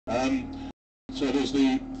So there's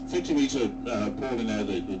the 50-metre pool in there,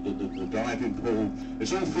 the diving pool.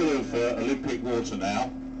 It's all full of Olympic water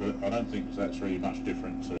now, but I don't think that's really much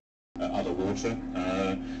different to other water.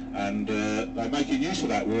 And they're making use of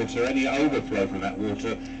that water. Any overflow from that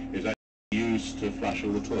water is actually used to flush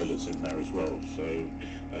all the toilets in there as well, so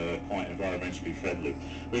quite environmentally friendly.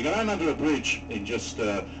 We're going under a bridge in just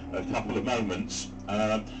a couple of moments,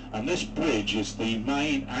 and this bridge is the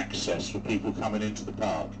main access for people coming into the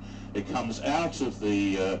park. It comes out of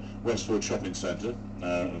the Westwood Shopping Centre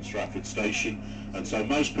and Stratford Station, and so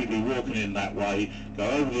most people who are walking in that way go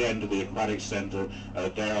over the end of the aquatic centre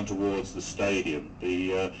down towards the stadium.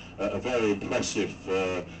 A very impressive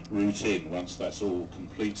route in once that's all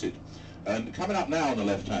completed. And coming up now on the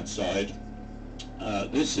left-hand side,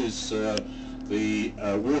 this is the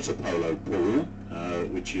water polo pool,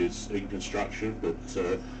 which is in construction but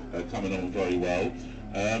coming on very well.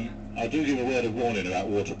 I do give a word of warning about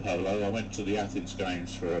water polo. I went to the Athens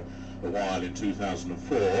Games for a while in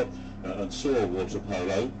 2004 and saw water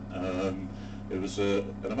polo. It was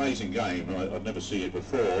an amazing game. I'd never seen it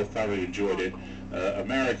before, thoroughly enjoyed it.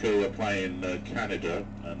 America were playing Canada,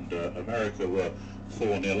 and America were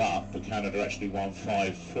 4-0 up, but Canada actually won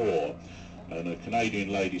 5-4. And a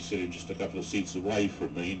Canadian lady sitting just a couple of seats away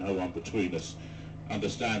from me, no one between us,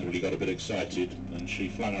 understandably got a bit excited, and she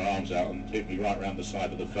flung her arms out and hit me right round the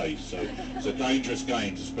side of the face. So it's a dangerous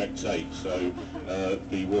game to spectate, so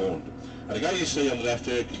be warned. And again you see on the left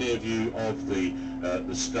here a clear view of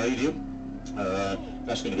the stadium.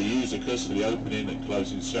 That's going to be used, of course, for the opening and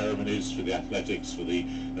closing ceremonies, for the athletics, for the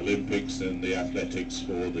Olympics, and the athletics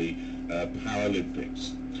for the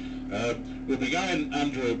Paralympics. We'll be going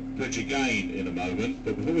under a bridge again in a moment,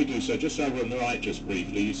 but before we do so, just over on the right, just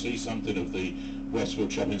briefly, you see something of the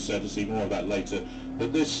Westwood Shopping Centre. See more of that later.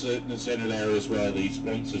 But this general area is where the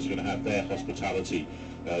sponsors are going to have their hospitality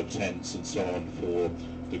tents and so on for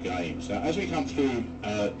the games. Now, as we come through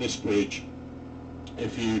this bridge,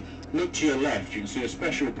 if you look to your left, you can see a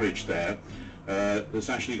special bridge there that's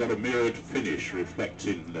actually got a mirrored finish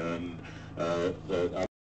reflecting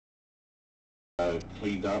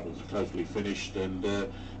cleaned up and totally finished, and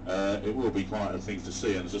it will be quite a thing to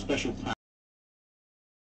see. And there's a special panel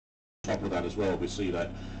on top of that as well. We'll see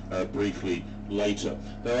that briefly later.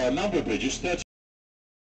 There are a number of bridges, 30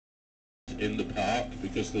 in the park,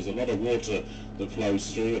 because there's a lot of water that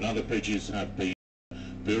flows through, and other bridges have been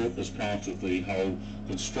built as part of the whole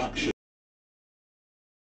construction.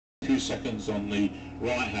 A few seconds on the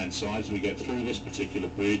right hand side as we get through this particular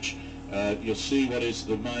bridge, you'll see what is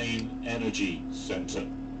the main energy centre.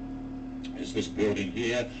 It's this building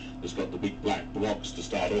here that's got the big black blocks to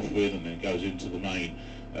start off with, and then goes into the main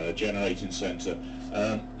generating centre.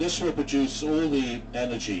 This will produce all the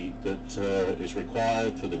energy that is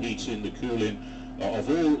required for the heating, the cooling of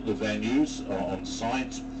all the venues on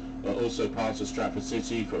site, also parts of Stratford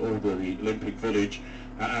City, for all the Olympic Village,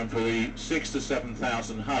 and for the 6,000 to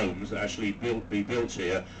 7,000 homes that actually be built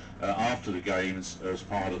here after the games as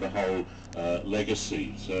part of the whole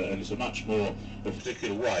legacy. So, and it's a much more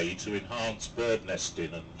particular way to enhance bird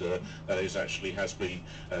nesting, and that has been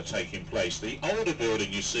taking place. The older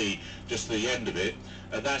building you see just at the end of it,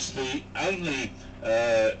 that's the only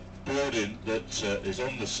building that is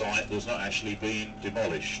on the site that's not actually been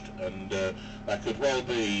demolished, and that could well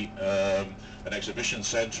be an exhibition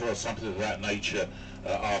centre or something of that nature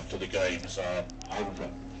after the games are over.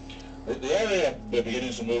 The area we're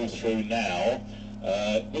beginning to move through now,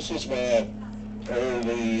 this is where all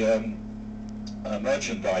the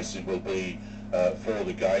merchandising will be for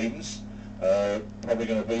the games. Probably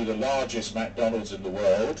going to be the largest McDonald's in the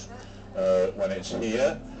world when it's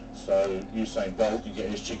here. So Usain Bolt can get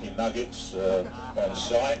his chicken nuggets on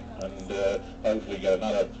site, and hopefully get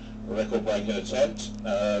another record-breaking attempt.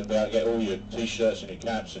 Get all your t-shirts and your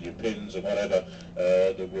caps and your pins and whatever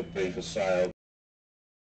that would be for sale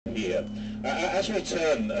here. As we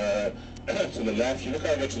turn to the left, you look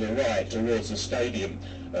over to the right towards the stadium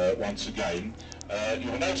once again.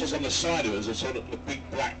 You'll notice on the side of it there's a sort of a big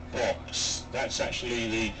black box. That's actually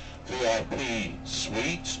the VIP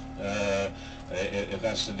suite. If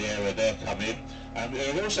that's in the area they're coming. And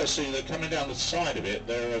you'll also see that coming down the side of it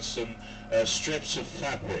there are some strips of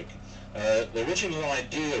fabric. The original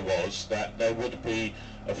idea was that there would be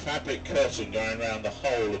a fabric curtain going around the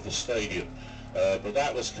whole of the stadium, but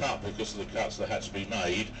that was cut because of the cuts that had to be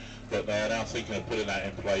made. But they are now thinking of putting that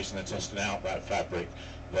in place and then testing out that fabric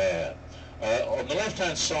there. On the left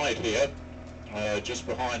hand side here, just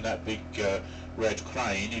behind that big red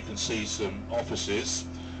crane, you can see some offices.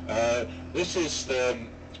 This is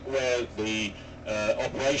where the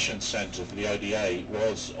operations centre for the ODA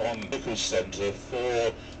was on the vehicle centre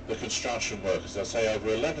for the construction workers. I say over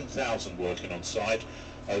 11,000 working on site,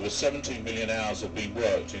 over 17 million hours have been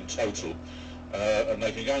worked in total, and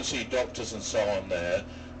they can go and see doctors and so on there.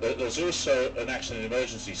 There's also an accident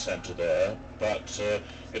emergency centre there, but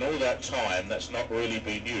in all that time that's not really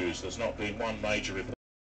been used. There's not been one major report,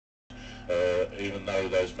 even though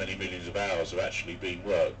those many millions of hours have actually been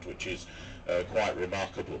worked, which is quite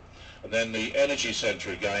remarkable. And then the energy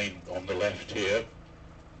centre again on the left here.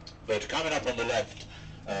 But coming up on the left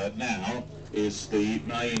now is the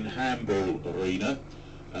main handball arena.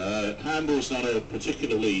 Handball's not a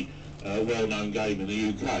particularly well-known game in the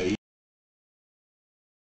UK,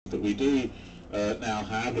 but we do now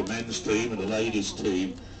have a men's team and a ladies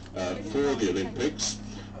team for the Olympics.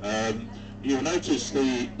 You'll notice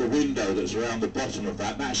the window that's around the bottom of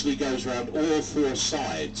that actually goes around all four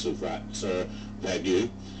sides of that venue,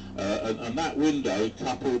 and that window,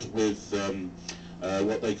 coupled with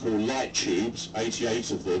what they call light tubes,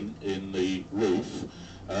 88 of them in the roof,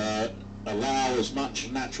 allow as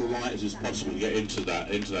much natural light as is possible to get into that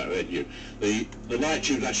venue. The light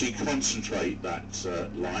tubes actually concentrate that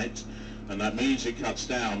light, and that means it cuts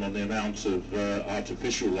down on the amount of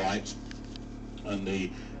artificial light and the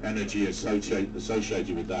energy associated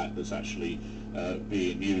with that that's actually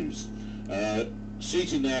being used.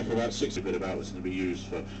 Seating there for about 60 bit about was going to be used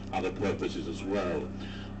for other purposes as well.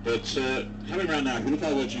 But coming around now, if you look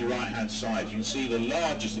over to your right hand side, you can see the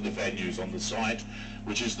largest of the venues on the site,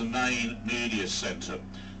 which is the main media centre.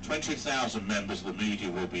 20,000 members of the media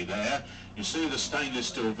will be there. You see the stainless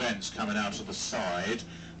steel vents coming out of the side.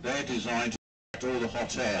 They're designed to all the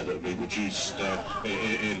hot air that will be produced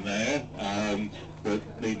in there, but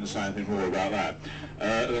needn't say anything more about that.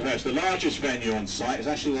 That's the largest venue on site. It's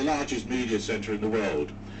actually the largest media centre in the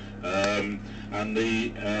world, and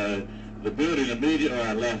the building immediately on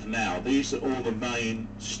our left now, these are all the main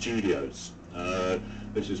studios.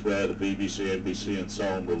 This is where the BBC, NBC and so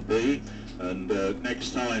on will be, and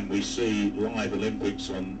next time we see live Olympics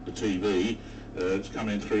on the TV, it's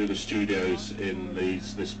coming through the studios in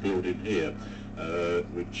this building here,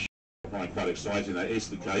 which I find quite exciting. That is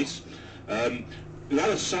the case. The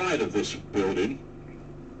other side of this building,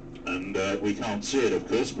 and we can't see it of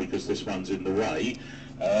course because this one's in the way,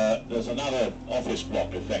 there's another office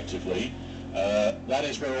block effectively. That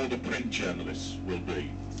is where all the print journalists will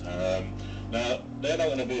be. Now, they're not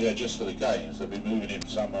going to be there just for the games. They'll be moving in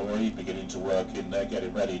somewhere where he's beginning to work in there,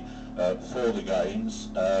 getting ready for the games.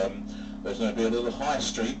 There's going to be a little high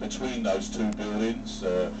street between those two buildings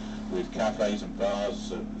with cafes and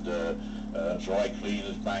bars and dry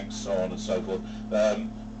cleaners, banks, so on and so forth.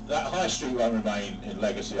 That high street won't remain in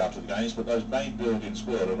Legacy after the games, but those main buildings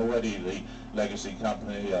will, and already the Legacy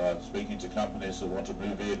company are speaking to companies that want to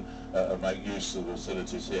move in and make use of the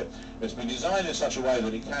facilities here. It's been designed in such a way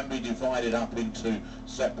that it can be divided up into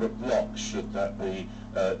separate blocks should that be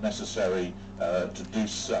necessary to do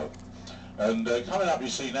so. And coming up, you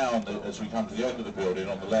see now, as we come to the end of the building,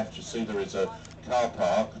 on the left you see there is a car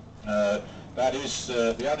park. That is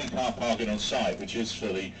the only car parking on site which is for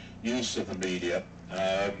the use of the media.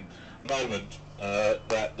 Moment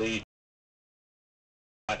that the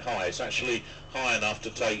quite high. It's actually high enough to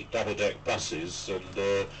take double-deck buses, and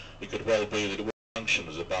it could well be that it will function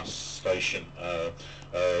as a bus station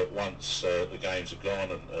once the games are gone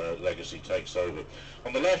and Legacy takes over.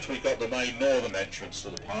 On the left we've got the main northern entrance to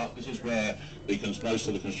the park. This is where most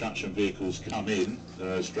of the construction vehicles come in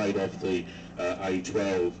straight off the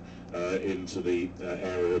A12 into the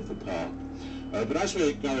area of the park. But as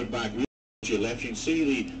we're going back to your left, you can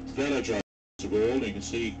see the velodrome wall. You can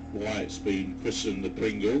see why it's been christened the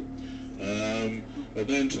Pringle. And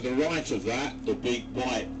then to the right of that, the big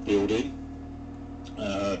white building,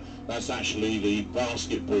 that's actually the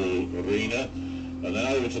basketball arena. And then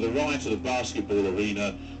over to the right of the basketball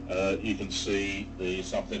arena, you can see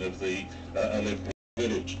something of the Olympic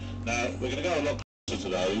Village. Now, we're going to go a lot closer to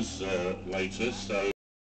those later, so